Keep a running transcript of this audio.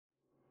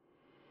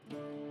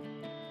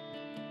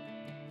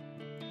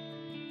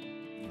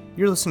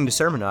You're listening to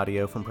sermon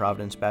audio from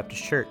Providence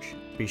Baptist Church.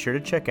 Be sure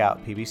to check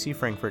out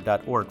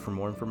pbcfrankfurt.org for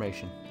more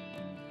information.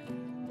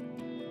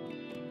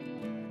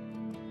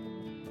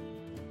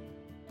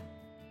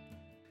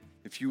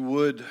 If you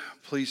would,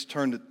 please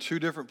turn to two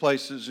different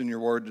places in your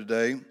word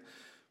today.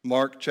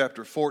 Mark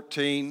chapter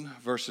 14,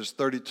 verses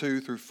 32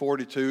 through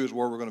 42 is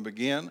where we're going to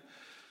begin.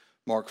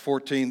 Mark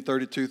 14,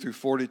 32 through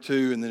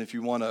 42, and then if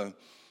you want to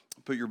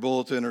put your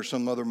bulletin or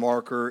some other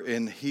marker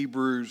in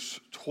Hebrews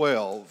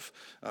 12.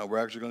 We're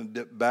actually going to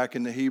dip back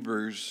into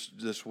Hebrews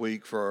this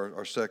week for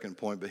our second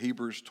point, but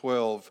Hebrews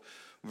 12,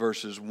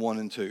 verses 1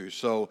 and 2.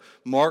 So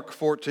Mark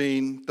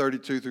 14,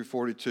 32 through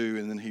 42,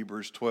 and then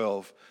Hebrews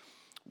 12,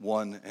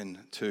 1 and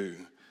 2.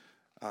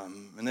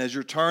 And as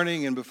you're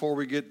turning, and before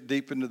we get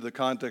deep into the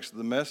context of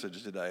the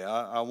message today,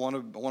 I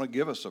want to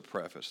give us a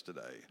preface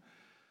today.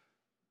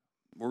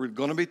 We're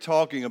going to be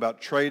talking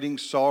about trading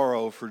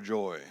sorrow for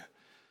joy.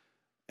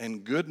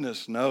 And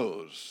goodness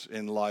knows,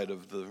 in light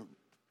of the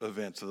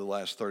events of the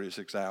last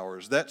 36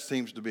 hours, that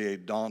seems to be a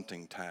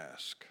daunting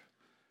task.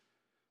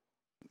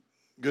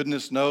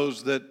 Goodness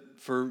knows that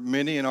for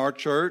many in our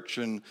church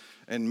and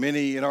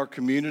many in our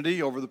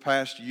community over the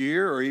past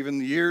year or even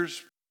the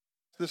years,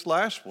 this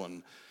last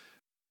one,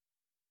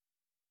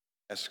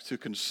 asked to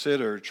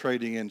consider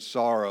trading in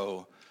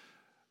sorrow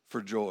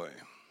for joy.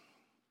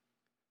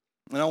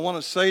 And I want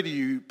to say to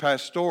you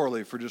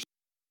pastorally for just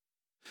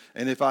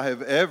and if I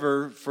have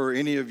ever, for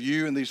any of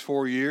you in these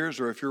 4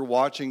 years, or if you're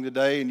watching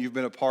today and you've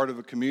been a part of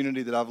a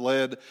community that I've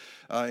led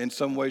in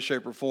some way,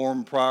 shape, or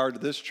form prior to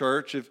this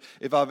church,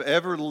 if I've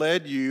ever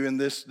led you in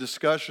this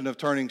discussion of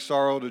turning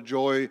sorrow to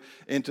joy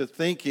into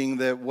thinking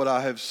that what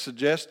I have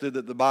suggested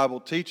that the Bible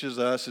teaches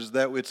us is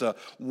that it's a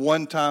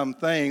one-time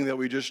thing that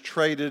we just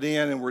trade it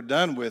in and we're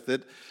done with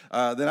it,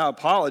 then I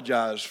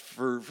apologize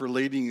for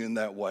leading you in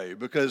that way.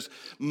 Because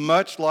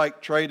much like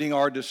trading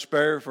our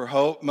despair for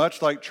hope,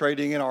 much like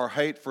trading in our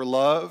hate for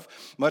love,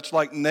 much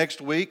like next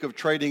week of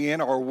trading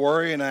in our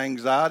worry and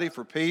anxiety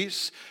for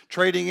peace,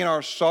 trading in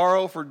our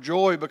sorrow for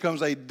joy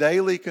becomes a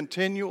daily,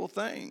 continual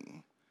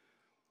thing.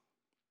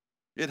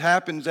 It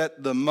happens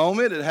at the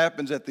moment, it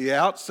happens at the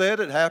outset,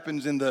 it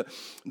happens in the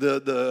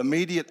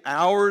immediate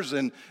hours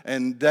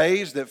and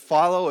days that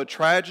follow a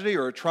tragedy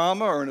or a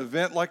trauma or an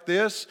event like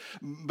this,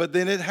 but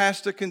then it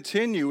has to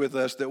continue with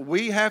us, that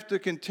we have to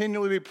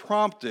continually be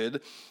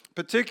prompted,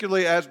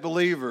 particularly as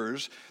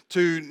believers,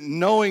 to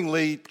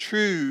knowingly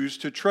choose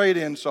to trade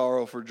in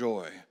sorrow for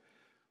joy.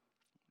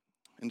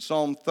 In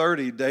Psalm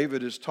 30,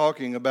 David is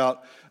talking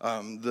about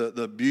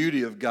the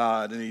beauty of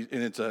God, and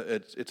it's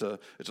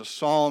a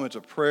psalm, it's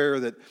a prayer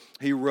that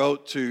he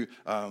wrote to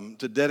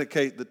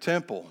dedicate the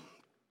temple.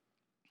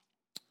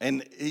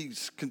 And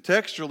he's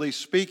contextually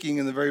speaking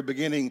in the very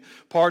beginning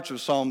parts of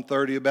Psalm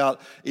 30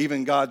 about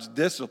even God's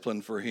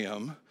discipline for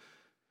him.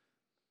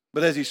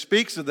 But as he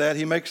speaks of that,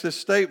 he makes this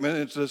statement.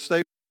 It's a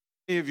statement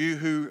many of you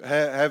who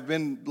have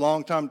been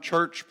longtime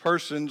church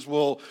persons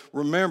will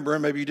remember,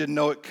 and maybe you didn't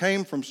know it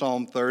came from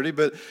Psalm 30,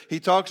 but he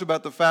talks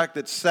about the fact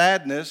that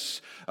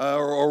sadness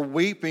or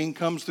weeping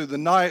comes through the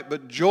night,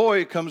 but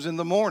joy comes in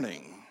the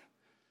morning.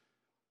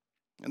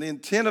 And the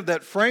intent of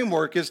that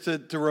framework is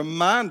to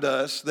remind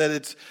us that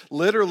it's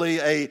literally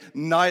a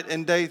night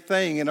and day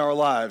thing in our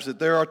lives, that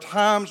there are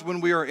times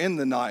when we are in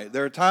the night,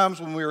 there are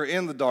times when we are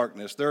in the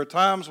darkness, there are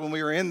times when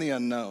we are in the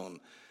unknown,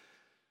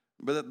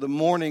 but that the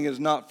morning is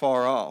not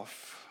far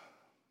off.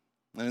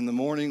 And in the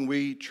morning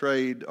we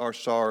trade our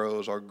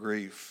sorrows, our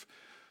grief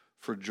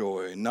for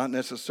joy. Not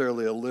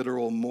necessarily a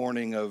literal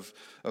morning of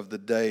the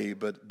day,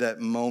 but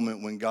that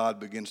moment when God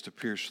begins to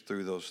pierce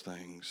through those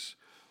things.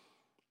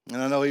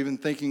 And I know even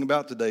thinking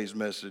about today's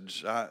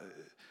message,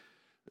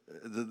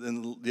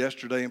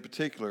 yesterday in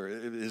particular,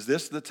 is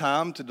this the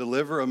time to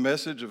deliver a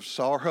message of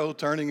sorrow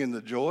turning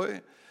into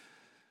joy?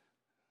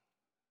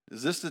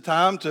 Is this the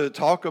time to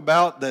talk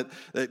about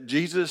that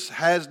Jesus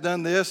has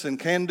done this and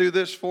can do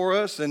this for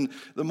us? And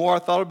the more I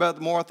thought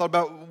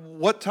about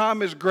what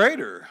time is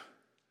greater.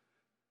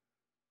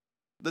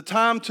 The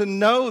time to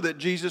know that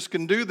Jesus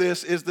can do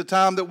this is the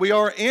time that we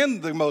are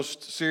in the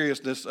most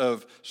seriousness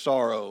of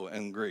sorrow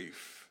and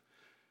grief.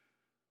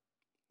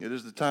 It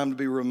is the time to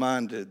be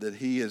reminded that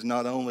he has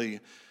not only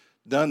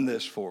done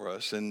this for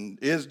us and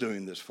is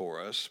doing this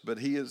for us, but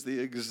he is the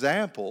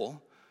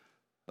example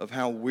of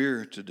how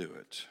we're to do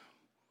it.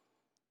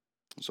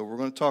 So we're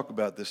going to talk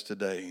about this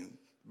today,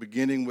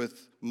 beginning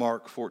with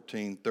Mark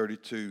 14,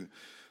 32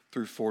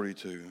 through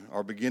 42.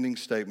 Our beginning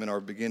statement, our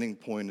beginning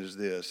point is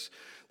this,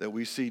 that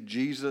we see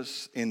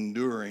Jesus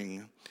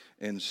enduring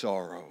in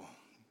sorrow.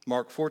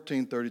 Mark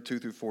 14, 32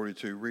 through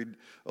 42. Read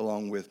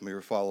along with me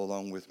or follow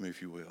along with me if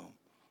you will.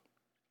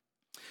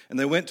 And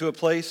they went to a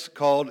place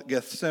called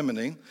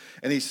Gethsemane,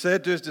 and he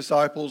said to his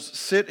disciples,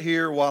 "Sit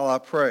here while I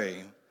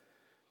pray."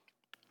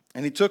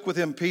 And he took with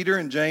him Peter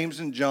and James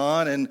and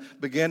John and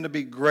began to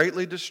be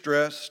greatly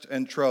distressed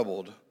and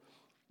troubled.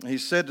 He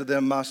said to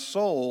them, "My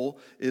soul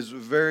is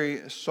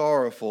very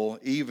sorrowful,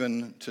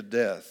 even to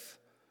death.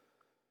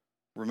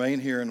 Remain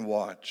here and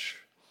watch."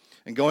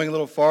 And going a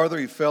little farther,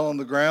 he fell on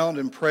the ground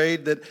and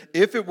prayed that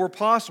if it were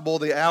possible,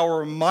 the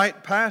hour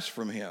might pass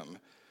from him.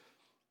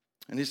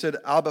 And he said,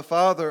 Abba,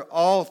 Father,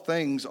 all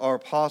things are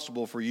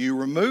possible for you.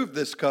 Remove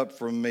this cup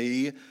from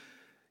me,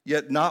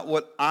 yet not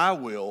what I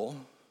will,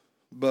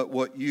 but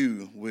what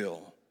you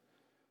will.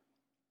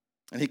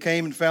 And he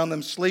came and found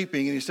them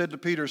sleeping, and he said to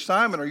Peter,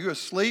 Simon, are you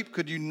asleep?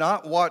 Could you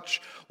not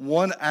watch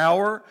 1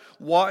 hour?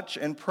 Watch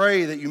and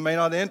pray that you may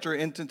not enter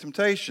into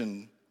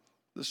temptation.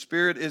 The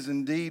spirit is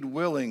indeed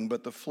willing,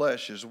 but the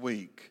flesh is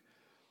weak.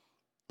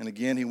 And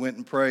again he went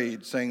and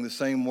prayed, saying the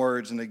same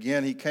words. And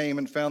again he came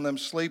and found them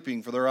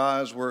sleeping, for their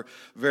eyes were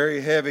very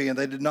heavy, and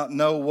they did not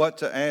know what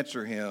to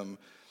answer him.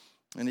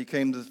 And he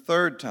came the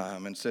third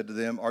time and said to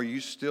them, are you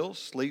still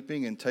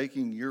sleeping and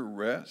taking your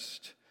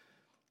rest?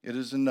 It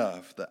is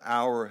enough. The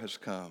hour has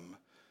come.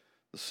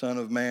 The Son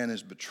of Man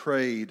is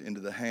betrayed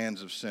into the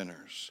hands of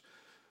sinners.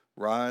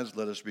 Rise,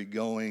 let us be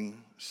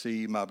going.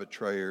 See, my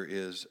betrayer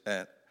is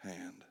at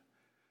hand.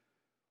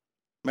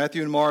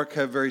 Matthew and Mark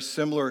have very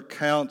similar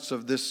accounts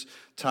of this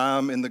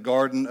time in the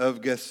Garden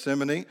of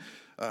Gethsemane.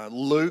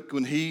 Luke,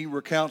 when he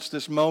recounts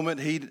this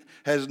moment, he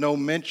has no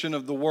mention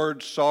of the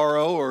word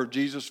sorrow or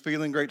Jesus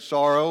feeling great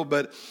sorrow,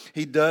 but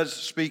he does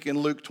speak in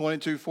Luke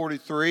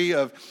 22:43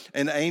 of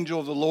an angel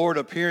of the Lord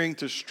appearing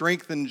to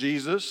strengthen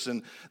Jesus,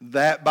 and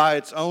that by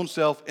its own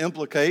self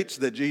implicates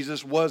that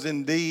Jesus was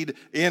indeed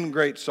in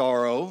great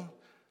sorrow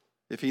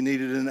if he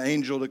needed an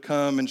angel to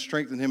come and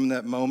strengthen him in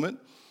that moment.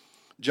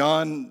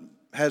 John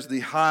has the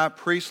high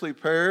priestly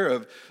prayer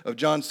of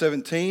John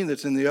 17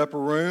 that's in the upper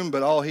room,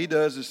 but all he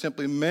does is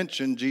simply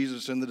mention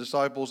Jesus and the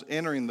disciples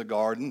entering the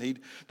garden. He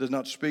does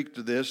not speak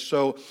to this.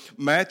 So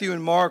Matthew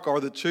and Mark are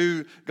the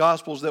two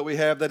gospels that we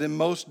have that in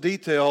most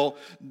detail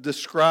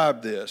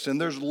describe this.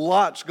 And there's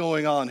lots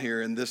going on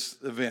here in this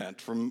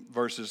event from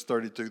verses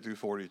 32 through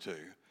 42.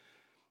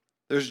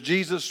 There's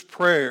Jesus'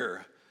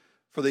 prayer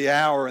for the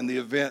hour and the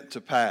event to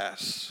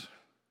pass.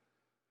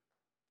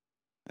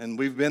 And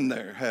we've been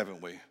there,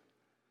 haven't we?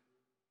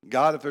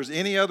 God, if there's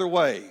any other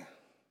way,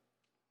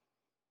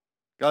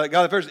 God,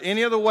 if there's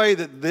any other way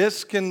that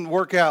this can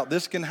work out,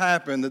 this can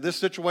happen, that this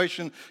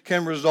situation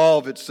can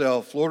resolve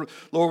itself, Lord,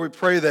 we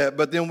pray that.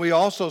 But then we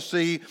also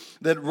see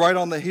that right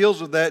on the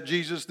heels of that,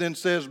 Jesus then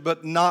says,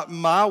 but not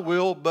my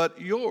will, but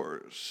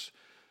yours.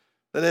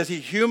 That as he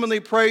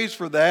humanly prays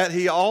for that,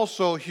 he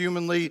also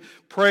humanly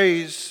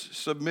prays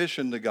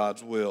submission to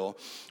God's will.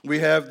 We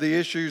have the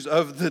issues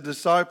of the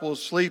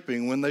disciples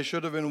sleeping when they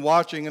should have been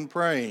watching and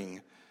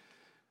praying.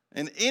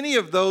 And any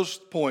of those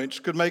points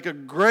could make a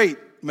great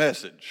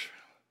message.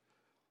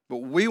 But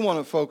we want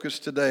to focus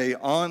today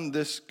on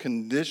this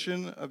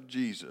condition of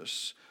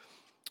Jesus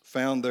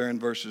found there in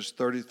verses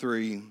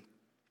 33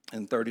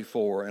 and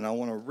 34. And I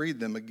want to read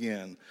them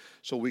again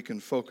so we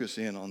can focus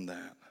in on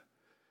that.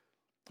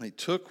 He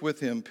took with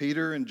him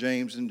Peter and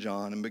James and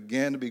John and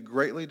began to be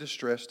greatly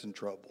distressed and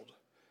troubled.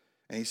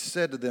 And he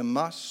said to them,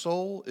 my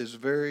soul is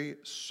very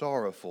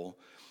sorrowful,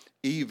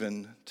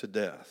 even to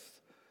death.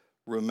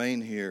 Remain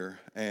here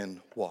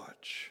and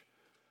watch.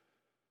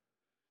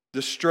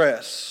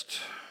 Distressed,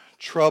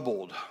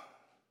 troubled,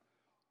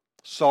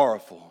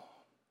 sorrowful.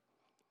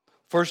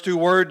 First two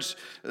words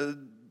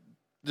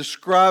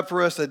describe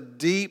for us a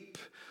deep,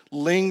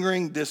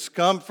 lingering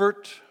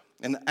discomfort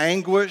and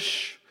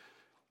anguish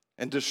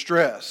and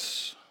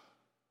distress.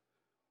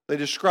 They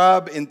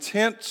describe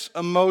intense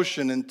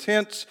emotion,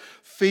 intense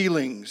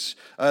feelings.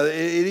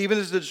 It even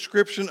is the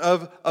description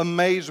of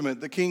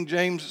amazement. The King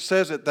James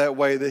says it that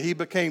way, that he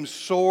became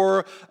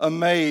sore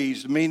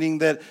amazed, meaning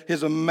that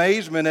his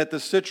amazement at the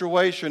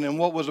situation and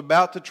what was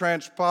about to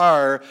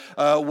transpire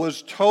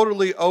was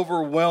totally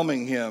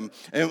overwhelming him.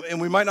 And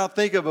we might not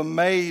think of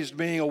amazed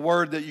being a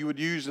word that you would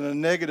use in a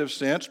negative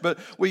sense, but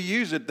we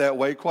use it that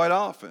way quite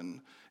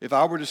often. If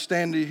I were to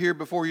stand here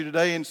before you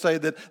today and say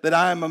that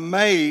I am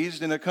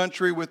amazed in a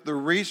country with the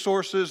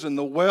resources and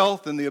the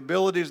wealth and the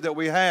abilities that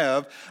we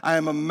have, I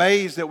am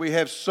amazed that we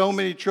have so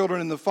many children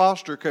in the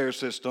foster care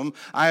system.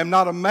 I am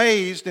not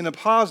amazed in a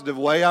positive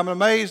way. I'm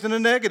amazed in a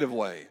negative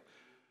way.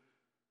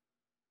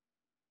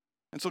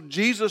 And so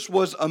Jesus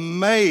was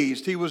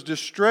amazed, he was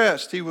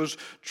distressed, he was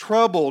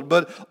troubled,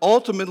 but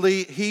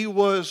ultimately he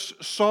was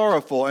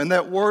sorrowful. And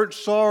that word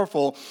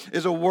sorrowful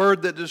is a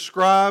word that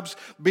describes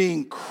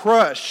being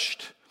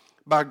crushed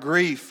by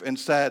grief and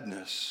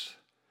sadness.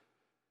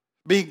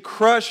 Being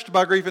crushed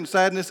by grief and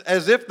sadness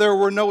as if there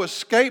were no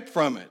escape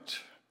from it.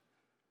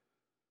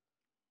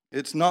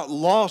 It's not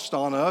lost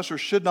on us, or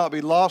should not be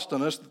lost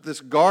on us, that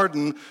this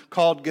garden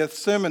called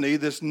Gethsemane,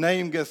 this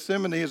name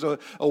Gethsemane is a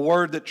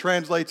word that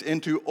translates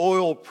into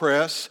oil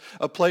press,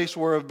 a place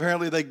where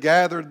apparently they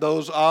gathered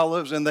those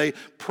olives and they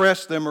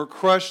pressed them or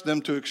crushed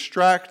them to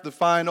extract the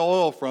fine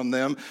oil from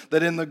them.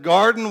 That in the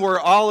garden where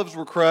olives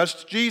were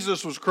crushed,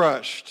 Jesus was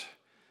crushed.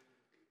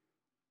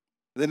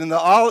 Then in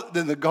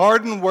the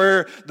garden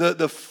where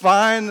the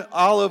fine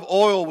olive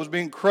oil was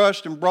being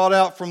crushed and brought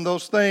out from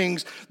those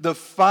things, the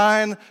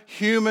fine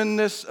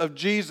humanness of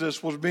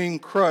Jesus was being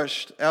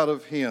crushed out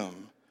of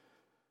him.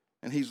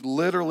 And he's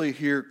literally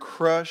here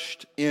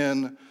crushed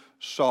in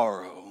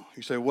sorrow.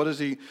 You say, what is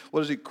he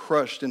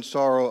crushed in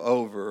sorrow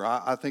over?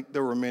 I think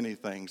there were many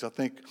things. I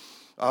think,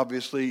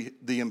 obviously,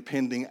 the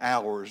impending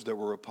hours that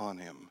were upon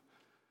him.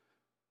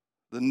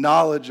 The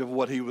knowledge of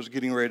what he was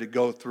getting ready to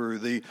go through,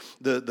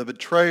 the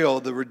betrayal,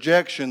 the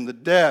rejection, the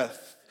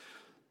death,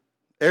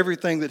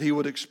 everything that he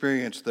would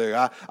experience there.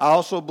 I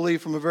also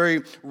believe from a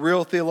very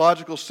real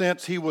theological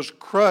sense, he was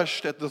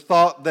crushed at the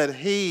thought that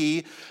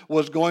he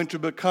was going to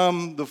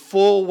become the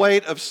full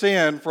weight of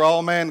sin for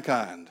all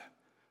mankind.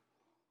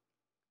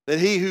 That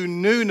he who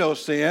knew no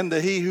sin,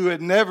 that he who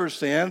had never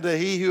sinned, that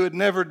he who had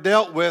never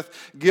dealt with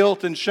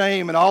guilt and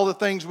shame and all the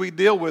things we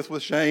deal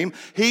with shame,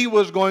 he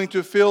was going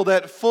to feel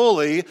that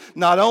fully,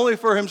 not only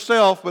for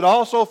himself, but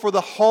also for the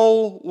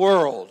whole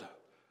world.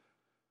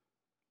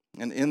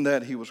 And in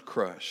that he was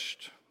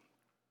crushed.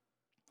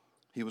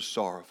 He was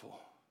sorrowful,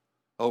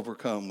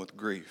 overcome with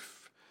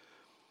grief.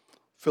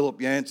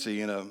 Philip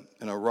Yancey, in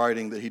a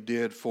writing that he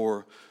did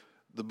for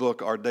the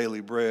book Our Daily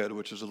Bread,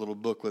 which is a little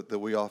booklet that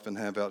we often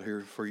have out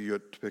here for you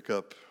to pick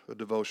up, a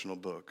devotional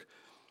book.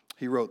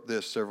 He wrote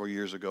this several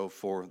years ago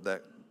for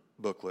that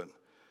booklet.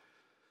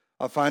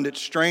 I find it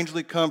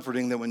strangely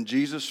comforting that when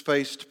Jesus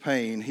faced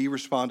pain, he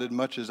responded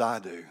much as I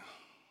do.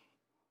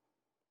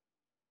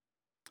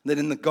 That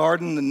in the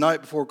garden the night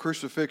before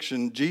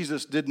crucifixion,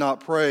 Jesus did not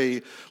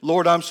pray,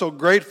 Lord, I'm so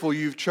grateful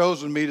you've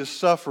chosen me to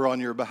suffer on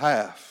your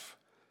behalf.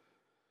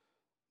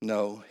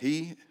 No,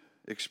 he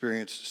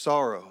experienced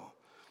sorrow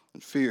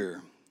and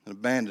fear and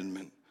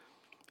abandonment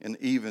and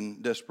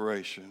even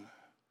desperation.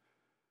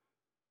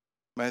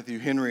 Matthew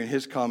Henry, in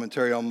his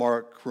commentary on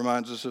Mark,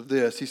 reminds us of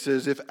this. He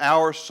says, if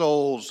our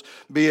souls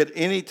be at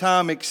any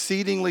time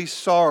exceedingly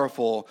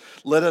sorrowful,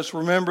 let us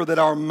remember that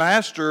our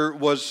Master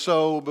was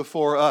so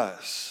before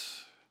us.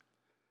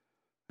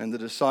 And the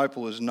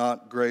disciple is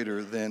not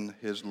greater than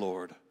his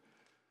Lord.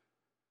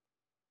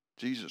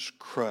 Jesus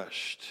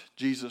crushed,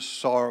 Jesus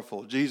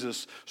sorrowful,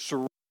 Jesus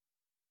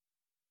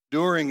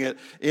enduring it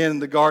in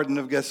the Garden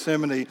of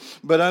Gethsemane.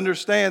 But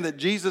understand that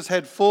Jesus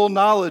had full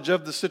knowledge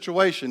of the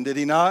situation, did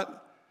he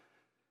not?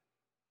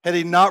 Had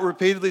he not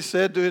repeatedly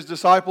said to his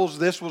disciples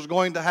this was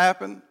going to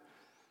happen?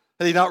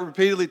 Had he not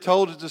repeatedly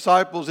told his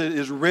disciples, it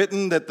is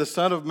written that the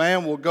Son of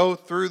Man will go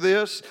through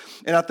this?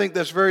 And I think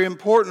that's very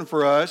important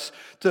for us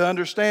to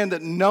understand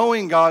that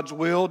knowing God's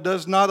will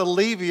does not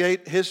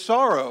alleviate his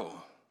sorrow.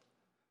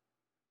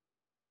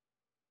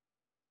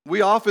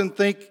 We often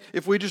think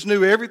if we just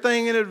knew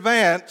everything in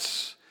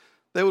advance,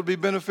 that would be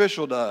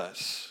beneficial to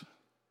us.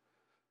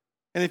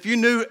 And if you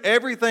knew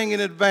everything in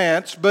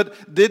advance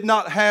but did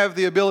not have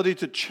the ability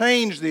to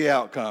change the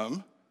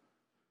outcome,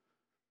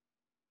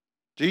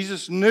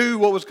 Jesus knew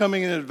what was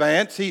coming in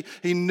advance. He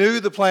knew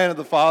the plan of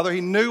the Father.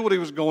 He knew what he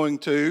was going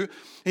to.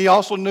 He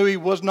also knew he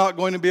was not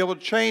going to be able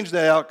to change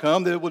the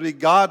outcome, that it would be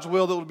God's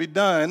will that would be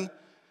done.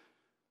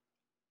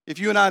 If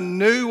you and I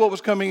knew what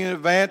was coming in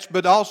advance,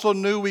 but also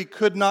knew we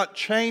could not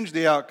change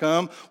the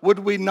outcome, would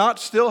we not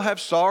still have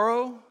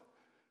sorrow?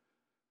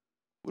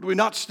 Would we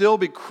not still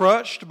be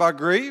crushed by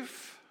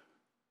grief?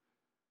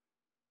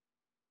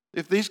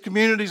 If these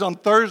communities on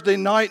Thursday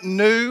night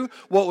knew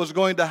what was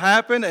going to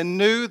happen and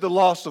knew the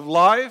loss of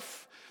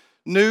life,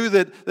 knew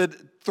that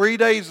 3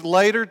 days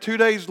later, 2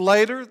 days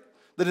later,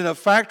 that in a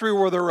factory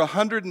where there were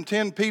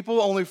 110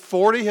 people, only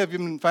 40 have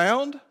been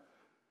found?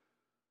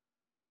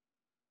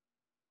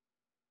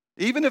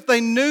 Even if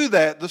they knew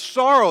that, the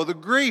sorrow, the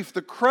grief,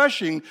 the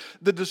crushing,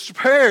 the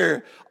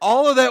despair,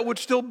 all of that would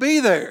still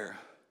be there.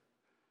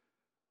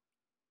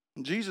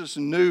 Jesus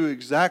knew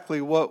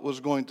exactly what was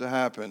going to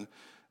happen,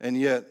 and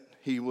yet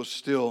he was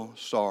still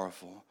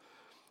sorrowful.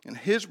 And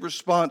his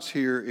response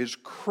here is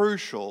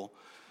crucial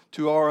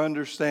to our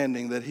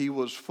understanding that he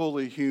was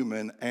fully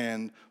human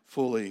and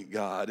fully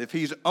God. If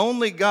he's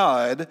only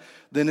God,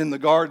 then in the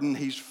garden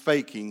he's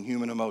faking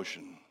human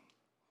emotion.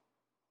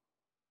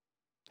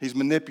 He's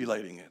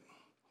manipulating it.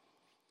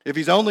 If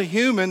he's only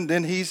human,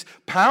 then he's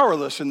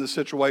powerless in the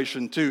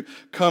situation to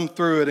come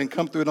through it and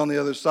come through it on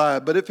the other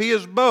side. But if he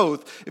is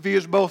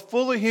both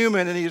fully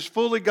human and he is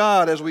fully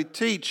God, as we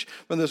teach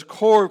from this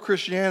core of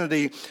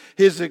Christianity,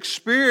 his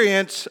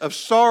experience of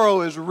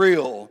sorrow is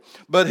real,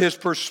 but his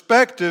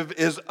perspective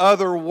is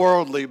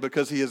otherworldly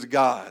because he is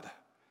God.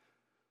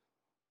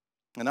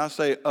 And I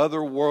say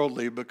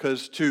otherworldly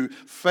because to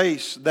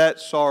face that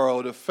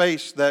sorrow, to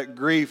face that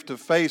grief, to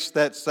face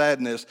that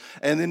sadness,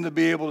 and then to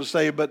be able to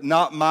say, but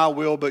not my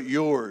will, but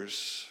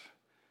yours,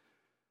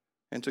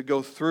 and to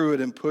go through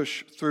it and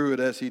push through it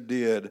as he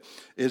did,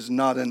 is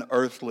not an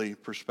earthly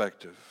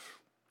perspective.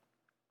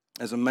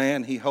 As a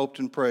man, he hoped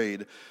and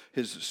prayed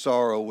his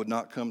sorrow would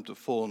not come to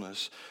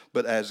fullness,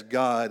 but as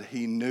God,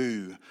 he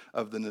knew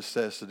of the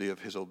necessity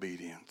of his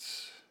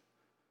obedience.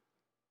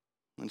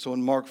 And so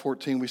in Mark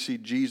 14, we see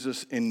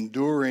Jesus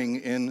enduring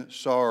in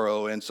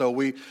sorrow. And so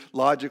we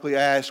logically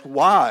ask,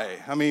 why?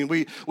 I mean,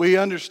 we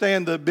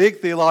understand the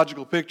big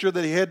theological picture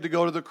that he had to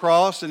go to the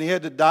cross and he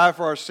had to die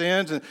for our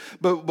sins.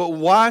 But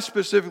why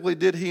specifically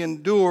did he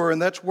endure?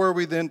 And that's where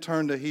we then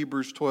turn to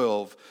Hebrews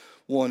 12,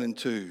 1 and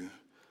 2.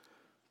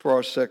 for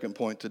our second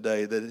point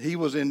today, that he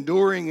was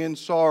enduring in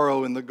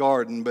sorrow in the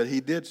garden, but he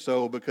did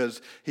so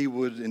because he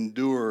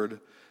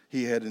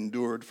had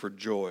endured for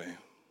joy.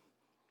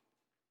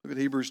 Look at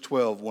Hebrews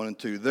 12, 1 and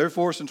 2.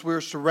 Therefore, since we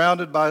are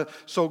surrounded by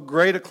so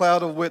great a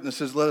cloud of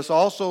witnesses, let us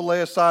also lay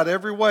aside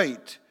every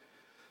weight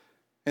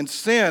and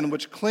sin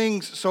which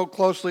clings so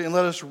closely, and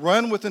let us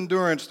run with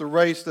endurance the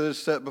race that is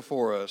set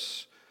before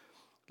us,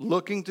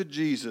 looking to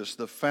Jesus,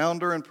 the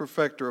founder and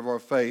perfecter of our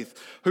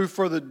faith, who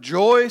for the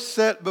joy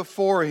set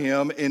before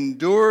him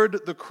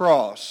endured the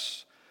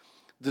cross,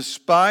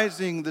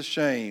 despising the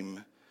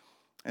shame,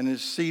 and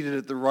is seated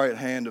at the right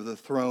hand of the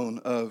throne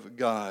of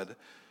God.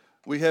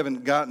 We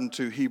haven't gotten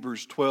to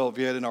Hebrews 12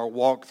 yet in our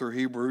walk through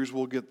Hebrews.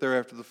 We'll get there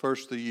after the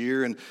first of the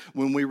year. And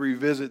when we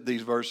revisit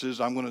these verses,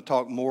 I'm going to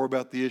talk more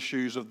about the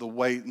issues of the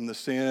weight and the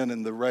sin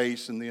and the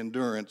race and the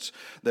endurance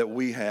that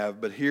we have.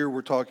 But here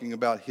we're talking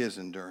about his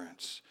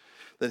endurance,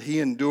 that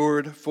he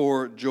endured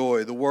for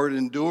joy. The word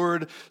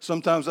endured,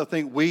 sometimes I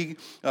think we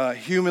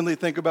humanly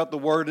think about the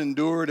word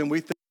endured, and we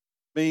think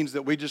it means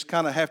that we just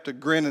kind of have to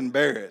grin and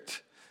bear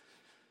it.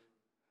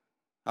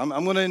 I'm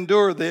going to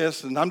endure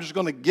this, and I'm just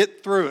going to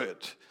get through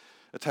it.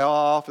 That's how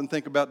I often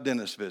think about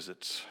dentist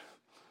visits.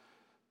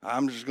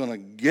 I'm just going to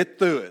get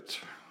through it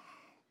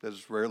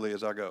as rarely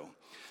as I go.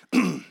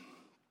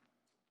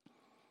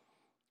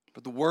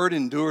 But the word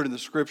endured in the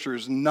Scripture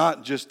is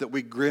not just that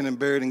we grin and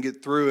bear it and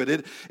get through it.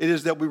 It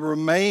is that we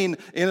remain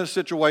in a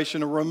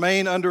situation or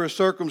remain under a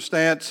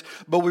circumstance,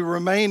 but we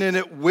remain in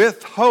it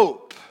with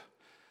hope.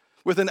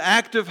 With an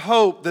active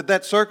hope that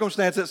that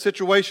circumstance, that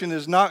situation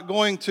is not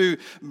going to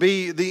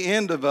be the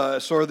end of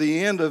us or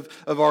the end of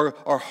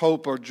our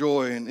hope or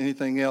joy and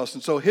anything else.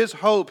 And so his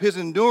hope, his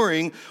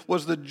enduring,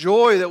 was the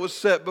joy that was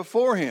set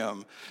before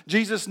him.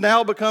 Jesus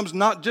now becomes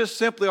not just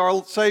simply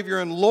our Savior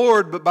and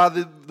Lord, but by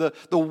the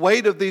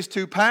weight of these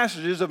two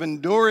passages of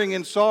enduring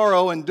in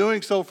sorrow and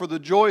doing so for the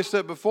joy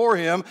set before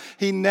him,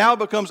 he now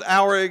becomes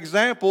our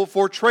example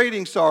for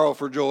trading sorrow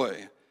for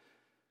joy.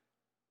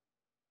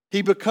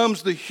 He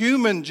becomes the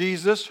human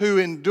Jesus who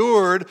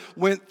endured,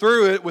 went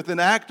through it with an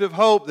active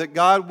hope that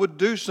God would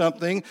do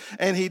something,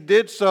 and he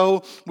did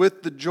so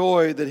with the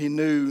joy that he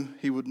knew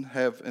he would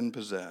have and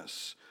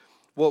possess.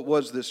 What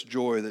was this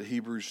joy that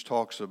Hebrews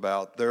talks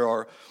about? There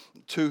are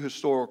two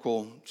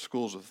historical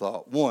schools of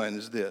thought. One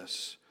is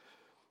this,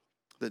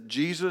 that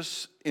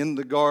Jesus in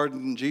the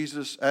garden,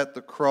 Jesus at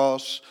the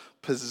cross,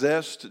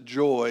 possessed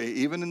joy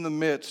even in the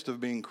midst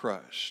of being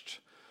crushed,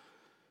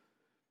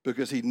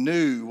 because he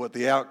knew what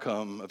the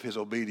outcome of his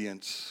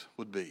obedience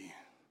would be.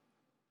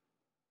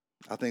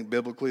 I think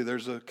biblically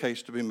there's a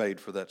case to be made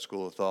for that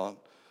school of thought.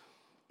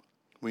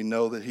 We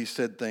know that he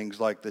said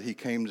things like that he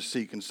came to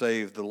seek and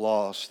save the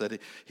lost,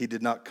 that he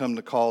did not come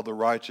to call the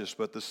righteous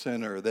but the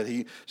sinner, that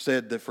he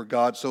said that for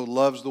God so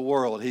loves the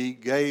world, he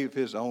gave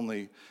his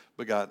only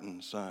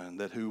begotten Son,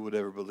 that who would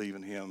ever believe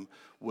in him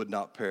would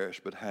not perish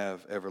but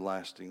have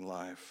everlasting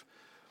life.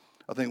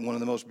 I think one of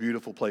the most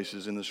beautiful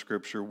places in the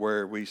Scripture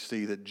where we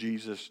see that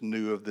Jesus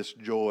knew of this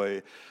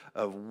joy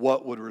of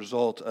what would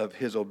result of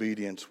his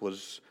obedience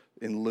was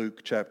in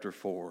Luke chapter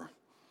 4,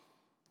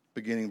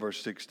 beginning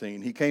verse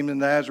 16. He came to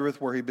Nazareth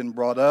where he'd been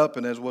brought up,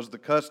 and as was the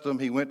custom,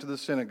 he went to the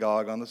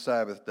synagogue on the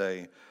Sabbath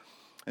day,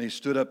 and he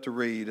stood up to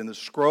read, and the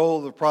scroll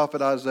of the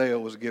prophet Isaiah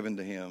was given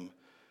to him.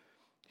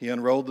 He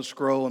unrolled the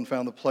scroll and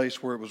found the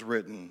place where it was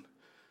written,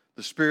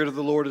 "The Spirit of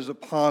the Lord is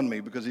upon me,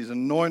 because he's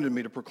anointed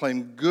me to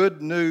proclaim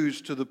good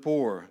news to the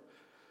poor.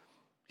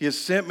 He has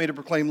sent me to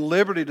proclaim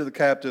liberty to the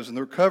captives and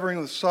the recovering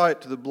of the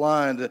sight to the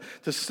blind,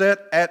 to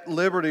set at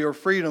liberty or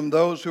freedom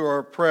those who are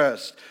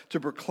oppressed, to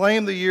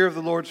proclaim the year of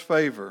the Lord's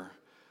favor."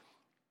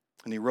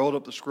 And he rolled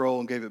up the scroll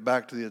and gave it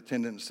back to the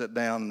attendant and sat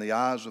down, and the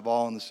eyes of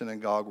all in the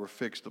synagogue were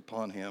fixed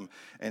upon him.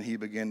 And he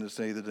began to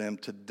say to them,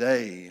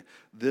 "Today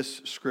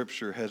this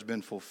scripture has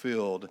been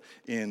fulfilled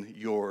in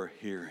your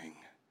hearing."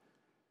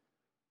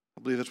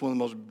 I believe it's one of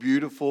the most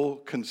beautiful,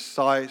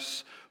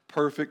 concise,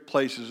 perfect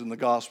places in the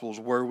Gospels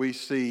where we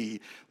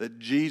see that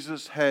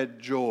Jesus had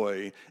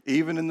joy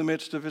even in the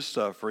midst of his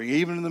suffering,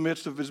 even in the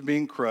midst of his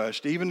being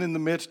crushed, even in the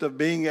midst of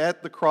being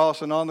at the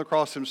cross and on the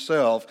cross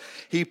himself.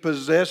 He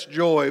possessed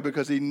joy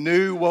because he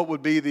knew what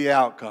would be the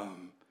outcome.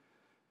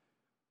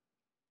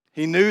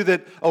 He knew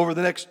that over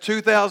the next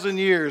 2,000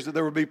 years that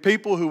there would be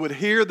people who would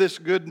hear this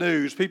good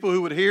news, people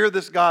who would hear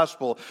this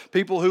gospel,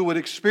 people who would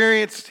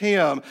experience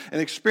him and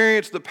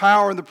experience the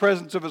power and the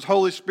presence of his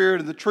Holy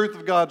Spirit and the truth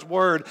of God's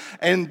word,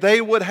 and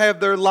they would have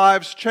their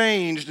lives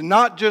changed,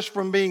 not just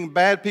from being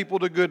bad people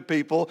to good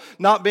people,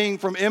 not being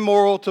from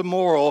immoral to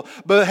moral,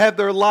 but have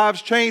their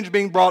lives changed,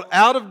 being brought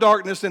out of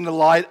darkness into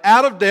light,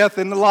 out of death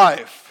into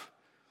life.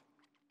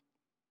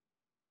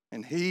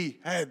 And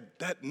he had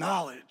that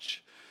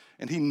knowledge.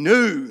 And he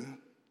knew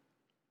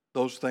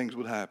those things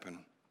would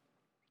happen.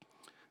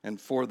 And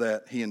for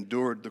that, he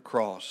endured the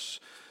cross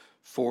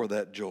for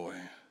that joy.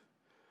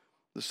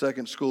 The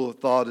second school of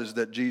thought is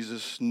that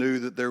Jesus knew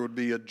that there would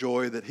be a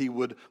joy that he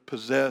would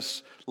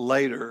possess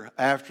later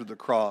after the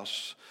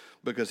cross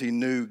because he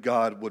knew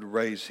God would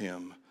raise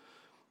him.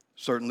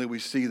 Certainly we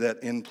see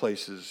that in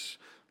places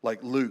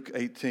Like Luke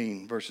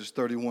 18, verses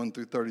 31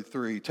 through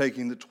 33.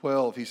 Taking the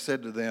 12, he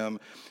said to them,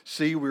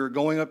 "See, we are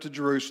going up to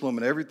Jerusalem,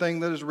 and everything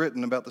that is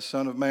written about the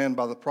Son of Man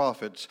by the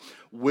prophets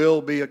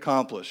will be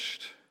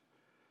accomplished.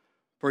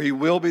 For he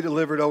will be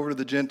delivered over to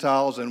the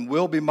Gentiles and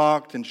will be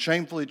mocked and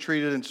shamefully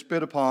treated and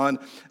spit upon.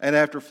 And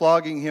after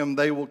flogging him,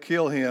 they will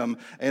kill him.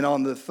 And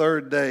on the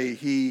third day,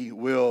 he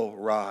will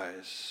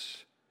rise."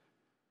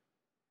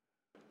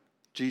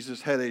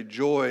 Jesus had a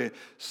joy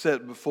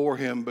set before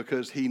him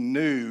because he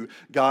knew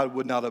God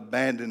would not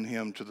abandon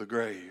him to the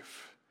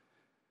grave.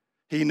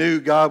 He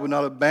knew God would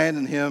not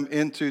abandon him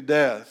into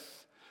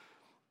death.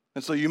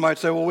 And so you might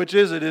say, well, which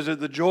is it? Is it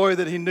the joy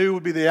that he knew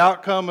would be the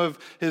outcome of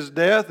his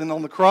death and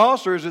on the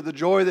cross, or is it the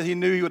joy that he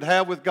knew he would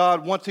have with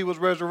God once he was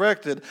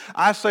resurrected?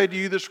 I say to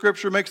you, the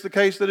Scripture makes the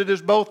case that it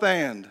is both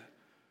and.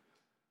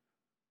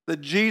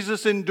 That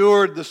Jesus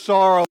endured the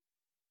sorrow.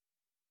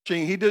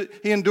 He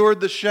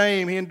endured the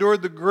shame. He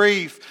endured the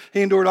grief.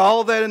 He endured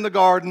all of that in the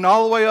garden,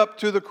 all the way up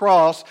to the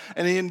cross.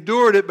 And he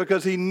endured it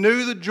because he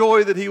knew the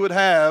joy that he would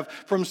have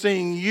from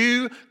seeing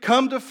you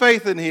come to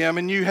faith in him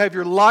and you have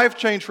your life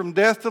changed from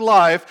death to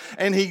life.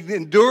 And he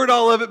endured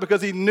all of it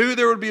because he knew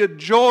there would be a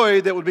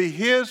joy that would be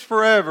his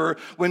forever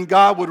when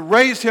God would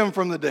raise him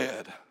from the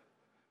dead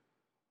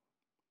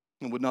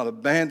and would not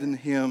abandon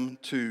him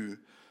to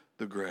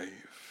the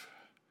grave.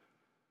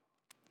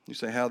 You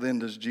say, how then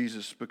does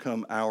Jesus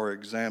become our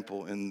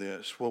example in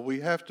this? Well, we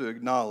have to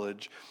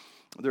acknowledge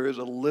there is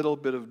a little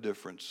bit of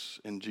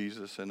difference in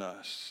Jesus and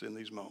us in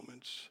these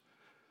moments.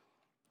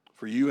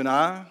 For you and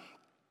I,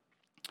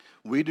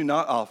 we do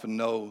not often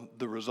know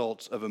the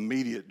results of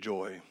immediate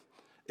joy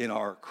in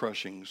our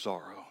crushing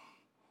sorrow.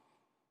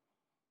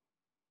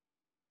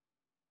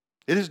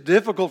 It is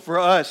difficult for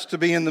us to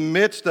be in the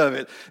midst of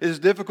it. It is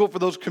difficult for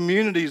those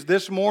communities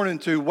this morning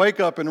to wake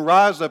up and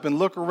rise up and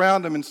look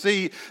around them and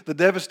see the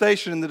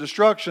devastation and the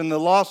destruction, the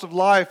loss of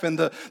life, and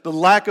the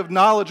lack of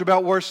knowledge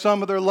about where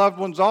some of their loved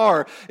ones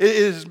are. It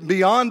is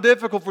beyond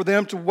difficult for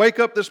them to wake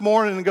up this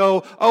morning and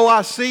go, oh,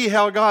 I see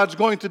how God's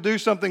going to do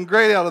something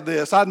great out of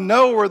this. I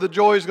know where the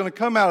joy is going to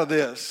come out of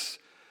this.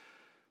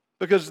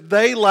 Because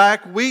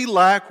we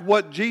lack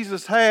what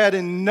Jesus had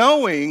in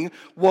knowing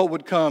what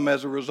would come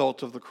as a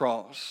result of the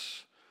cross.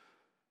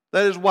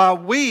 That is why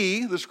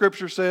we, the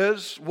Scripture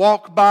says,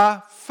 walk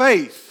by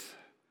faith,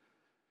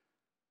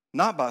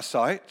 not by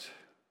sight.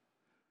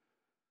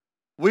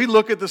 We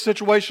look at the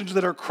situations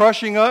that are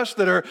crushing us,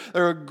 that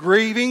are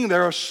grieving, that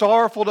are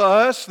sorrowful to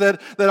us,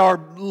 that are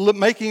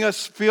making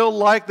us feel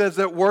like, as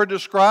that word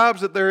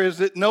describes, that there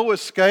is no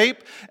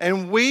escape.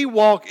 And we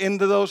walk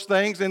into those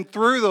things and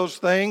through those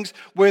things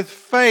with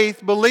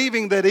faith,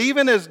 believing that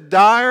even as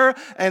dire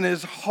and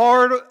as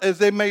hard as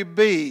they may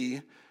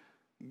be,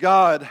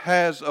 God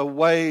has a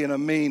way and a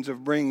means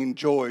of bringing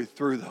joy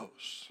through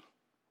those.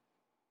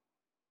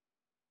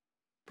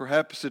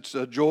 Perhaps it's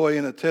a joy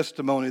and a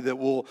testimony that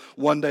we'll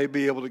one day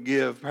be able to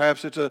give.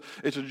 Perhaps it's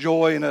a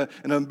joy and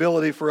an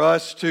ability for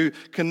us to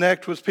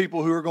connect with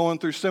people who are going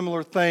through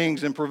similar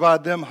things and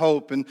provide them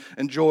hope and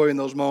joy in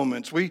those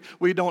moments. We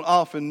don't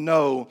often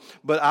know,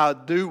 but I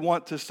do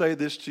want to say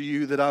this to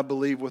you that I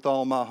believe with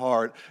all my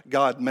heart.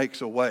 God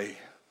makes a way.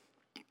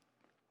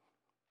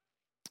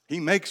 He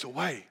makes a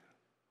way.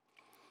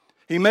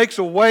 He makes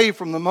a way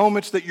from the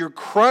moments that you're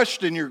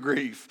crushed in your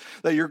grief,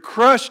 that you're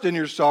crushed in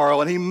your sorrow,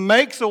 and He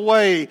makes a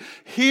way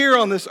here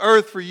on this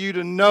earth for you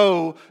to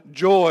know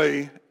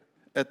joy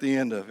at the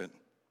end of it.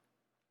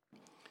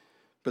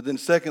 But then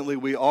secondly,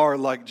 we are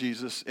like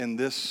Jesus in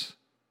this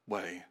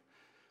way,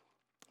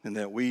 in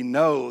that we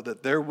know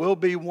that there will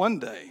be one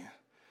day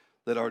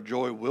that our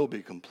joy will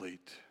be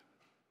complete.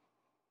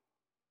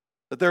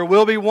 That there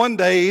will be one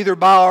day, either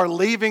by our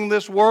leaving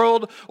this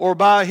world or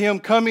by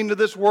Him coming to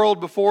this world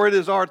before it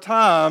is our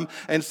time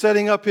and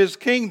setting up His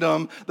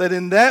kingdom, that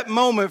in that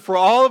moment for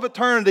all of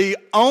eternity,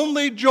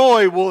 only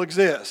joy will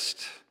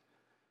exist.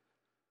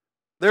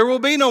 There will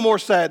be no more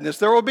sadness.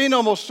 There will be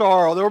no more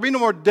sorrow. There will be no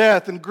more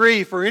death and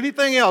grief or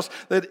anything else.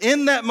 That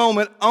in that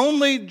moment,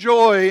 only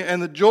joy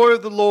and the joy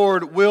of the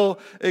Lord will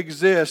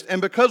exist.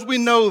 And because we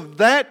know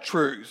that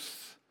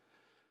truth,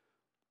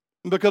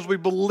 and because we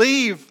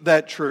believe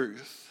that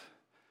truth,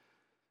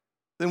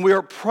 then we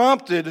are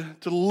prompted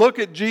to look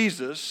at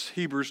Jesus,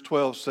 Hebrews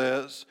 12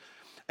 says,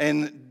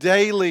 and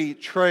daily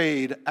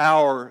trade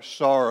our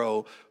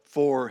sorrow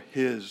for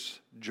His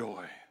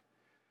joy.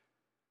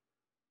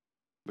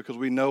 Because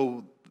we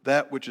know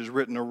that which is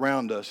written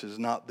around us is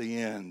not the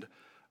end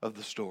of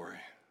the story.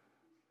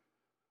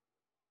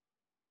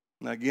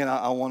 Now again,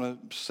 I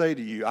want to say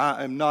to you,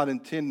 I am not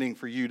intending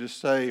for you to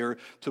say or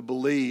to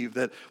believe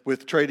that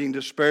with trading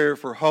despair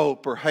for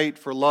hope or hate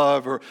for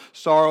love or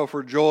sorrow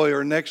for joy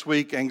or next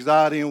week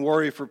anxiety and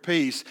worry for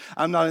peace,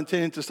 I'm not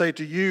intending to say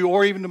to you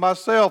or even to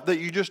myself that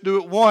you just do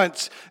it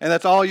once and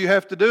that's all you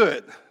have to do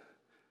it.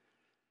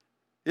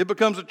 It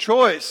becomes a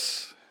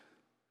choice.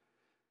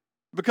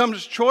 It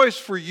becomes a choice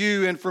for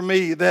you and for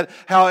me that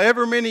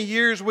however many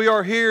years we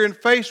are here and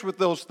faced with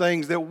those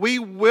things, that we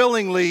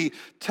willingly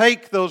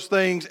take those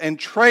things and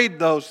trade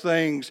those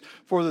things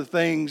for the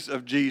things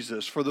of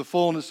Jesus, for the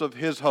fullness of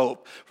His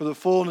hope, for the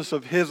fullness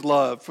of His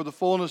love, for the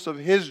fullness of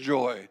His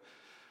joy,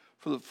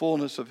 for the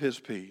fullness of His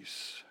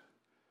peace.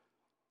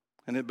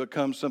 And it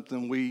becomes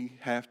something we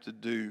have to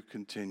do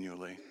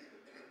continually.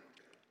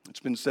 It's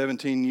been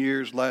 17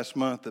 years last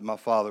month that my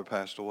father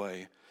passed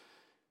away.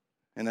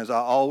 And as I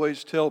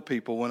always tell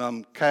people when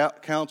I'm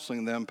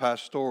counseling them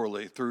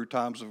pastorally through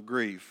times of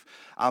grief,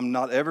 I'm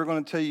not ever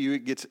going to tell you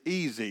it gets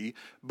easy,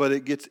 but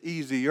it gets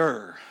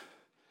easier.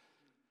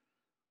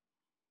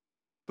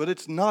 But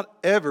it's not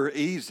ever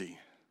easy.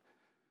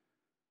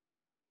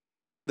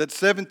 That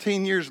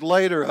 17 years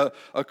later,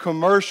 a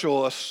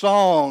commercial, a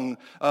song,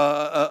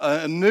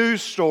 a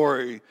news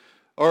story,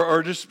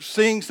 or just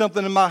seeing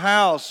something in my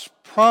house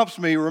prompts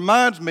me,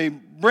 reminds me,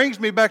 brings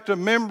me back to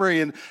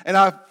memory, and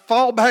I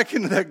fall back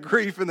into that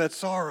grief and that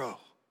sorrow.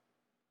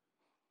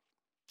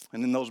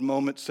 And in those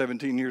moments,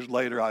 17 years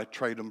later, I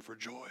trade them for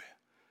joy.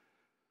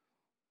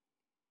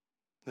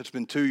 It's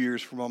been 2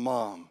 years for my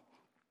mom,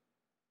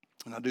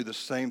 and I do the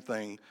same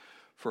thing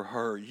for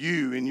her.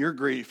 You in your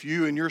grief,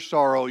 you in your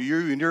sorrow,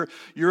 you in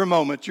your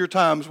moments, your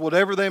times,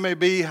 whatever they may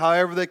be,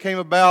 however they came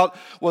about,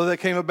 whether they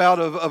came about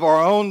of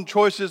our own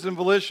choices and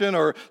volition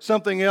or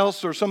something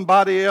else or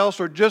somebody else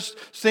or just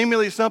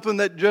seemingly something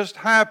that just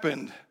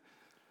happened.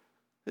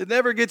 It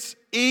never gets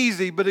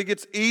easy, but it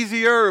gets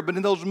easier. But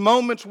in those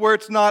moments where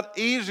it's not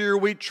easier,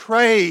 we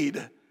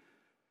trade.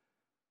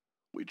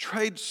 We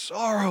trade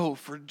sorrow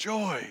for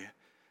joy.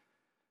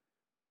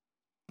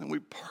 And we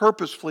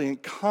purposefully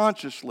and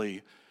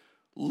consciously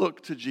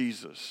look to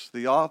Jesus,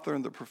 the author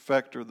and the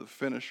perfecter, the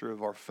finisher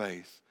of our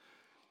faith,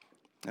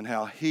 and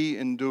how He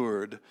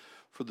endured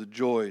for the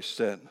joy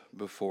set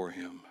before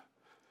Him.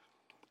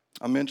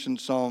 I mentioned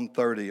Psalm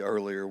 30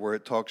 earlier, where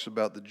it talks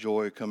about the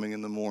joy coming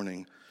in the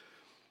morning.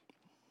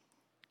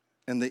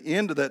 And the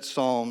end of that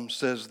psalm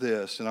says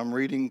this, and I'm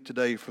reading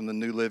today from the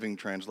New Living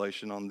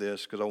Translation on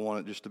this because I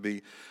want it just to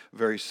be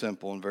very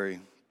simple and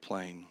very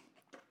plain.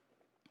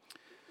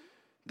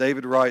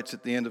 David writes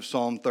at the end of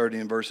Psalm 30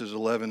 in verses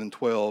 11 and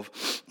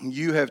 12,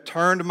 "You have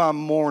turned my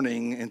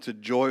mourning into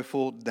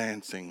joyful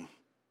dancing.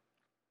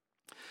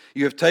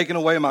 You have taken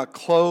away my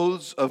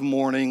clothes of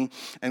mourning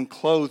and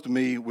clothed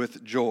me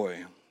with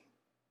joy,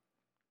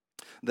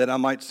 that I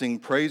might sing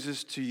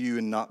praises to you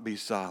and not be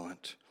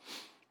silent.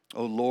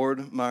 O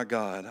Lord my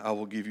God, I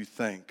will give you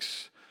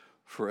thanks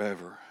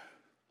forever."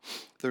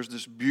 There's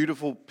this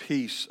beautiful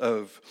piece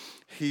of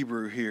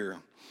Hebrew here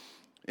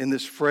in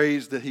this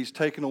phrase that He's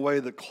taken away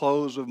the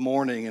clothes of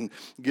mourning and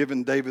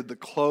given David the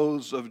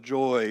clothes of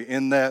joy,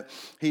 in that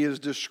he is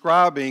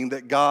describing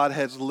that God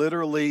has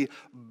literally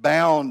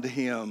bound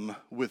him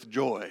with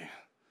joy.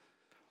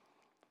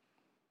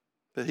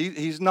 That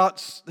he's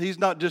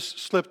not just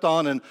slipped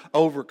on an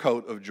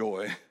overcoat of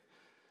joy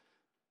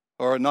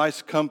or a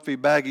nice comfy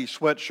baggy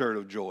sweatshirt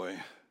of joy.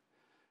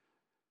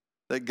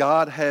 That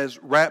God has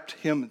wrapped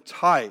him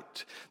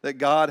tight, that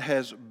God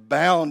has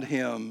bound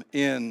him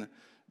in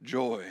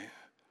joy.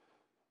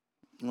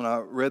 When I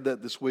read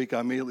that this week, I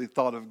immediately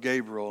thought of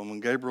Gabriel. And when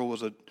Gabriel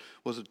was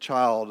a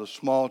child, a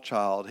small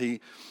child, he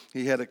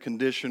had a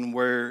condition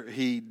where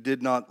he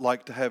did not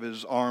like to have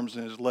his arms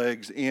and his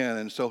legs in,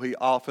 and so he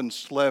often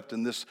slept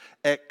in this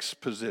X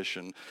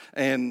position.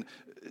 And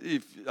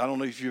I don't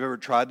know if you've ever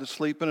tried to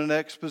sleep in an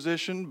X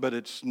position, but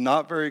it's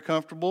not very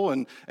comfortable,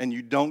 and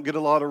you don't get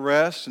a lot of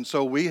rest. And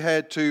so we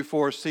had to,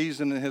 for a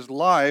season in his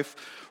life,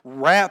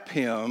 wrap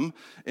him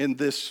in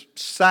this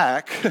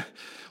sack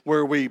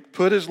where we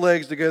put his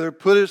legs together,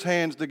 put his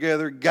hands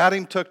together, got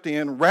him tucked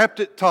in, wrapped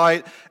it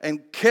tight,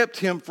 and kept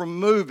him from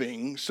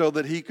moving so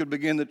that he could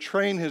begin to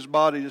train his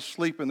body to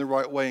sleep in the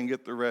right way and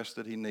get the rest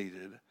that he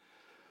needed.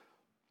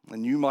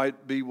 And you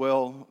might be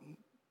well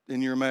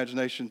in your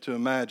imagination to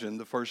imagine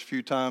the first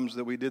few times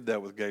that we did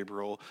that with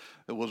Gabriel,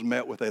 it was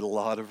met with a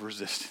lot of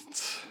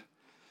resistance.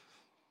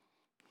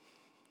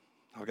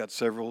 I've got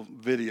several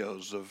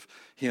videos of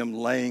him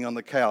laying on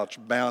the couch,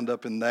 bound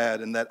up in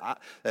that, and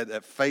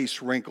that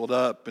face wrinkled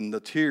up, and the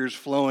tears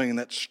flowing, and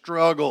that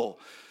struggle,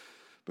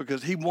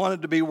 because he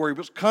wanted to be where he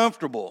was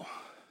comfortable,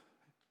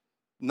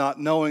 not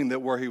knowing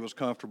that where he was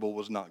comfortable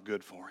was not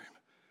good for him.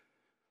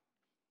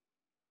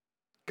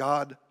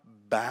 God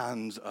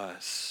binds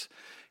us.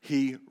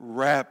 He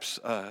wraps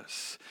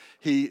us.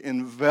 He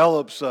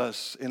envelops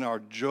us in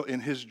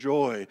His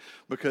joy,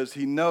 because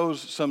He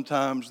knows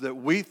sometimes that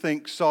we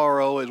think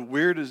sorrow, as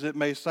weird as it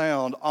may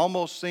sound,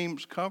 almost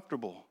seems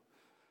comfortable.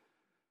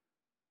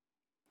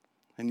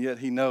 And yet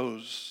He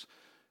knows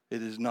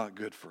it is not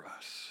good for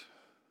us.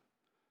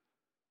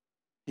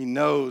 He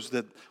knows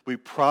that we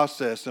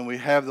process and we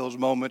have those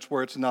moments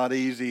where it's not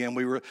easy, and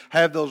we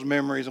have those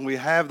memories and we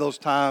have those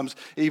times,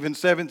 even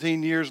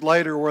 17 years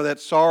later, where that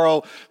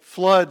sorrow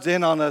floods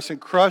in on us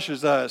and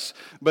crushes us.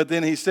 But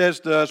then He says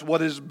to us,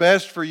 what is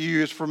best for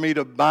you is for me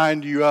to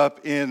bind you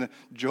up in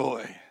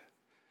joy.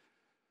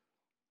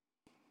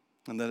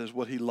 And that is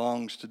what He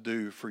longs to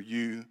do for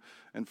you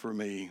and for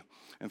me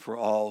and for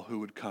all who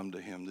would come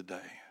to him today.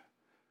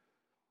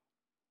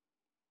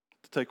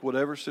 To take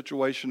whatever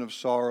situation of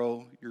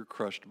sorrow you're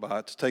crushed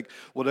by, to take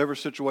whatever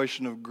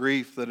situation of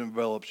grief that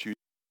envelops you,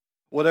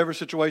 whatever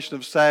situation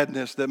of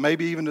sadness that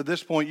maybe even to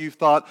this point you've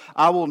thought,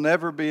 I will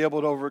never be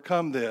able to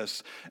overcome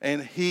this.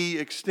 And he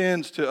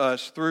extends to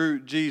us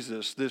through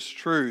Jesus this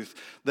truth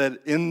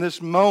that in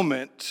this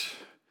moment,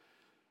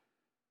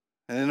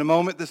 and in a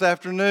moment this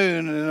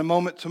afternoon, and in a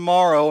moment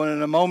tomorrow, and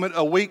in a moment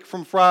a week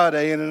from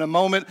Friday, and in a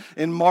moment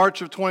in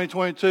March of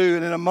 2022,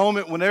 and in a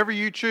moment whenever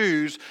you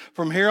choose,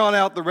 from here on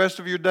out the rest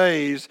of your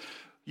days,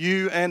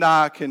 you and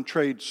I can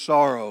trade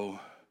sorrow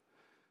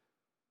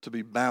to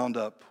be bound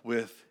up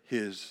with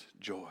his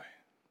joy.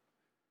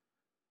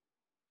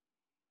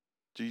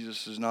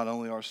 Jesus is not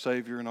only our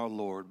Savior and our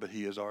Lord, but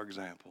he is our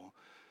example.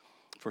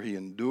 For he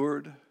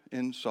endured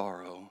in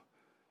sorrow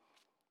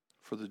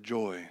for the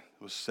joy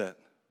that was set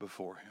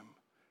before him.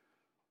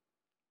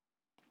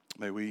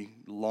 May we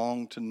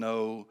long to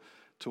know,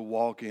 to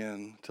walk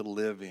in, to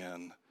live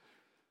in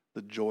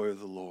the joy of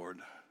the Lord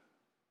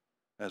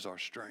as our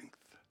strength.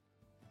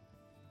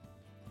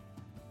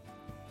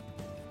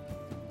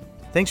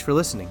 Thanks for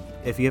listening.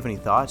 If you have any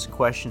thoughts,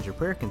 questions, or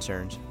prayer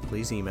concerns,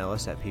 please email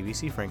us at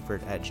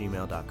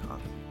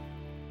pbcfrankfurt@gmail.com.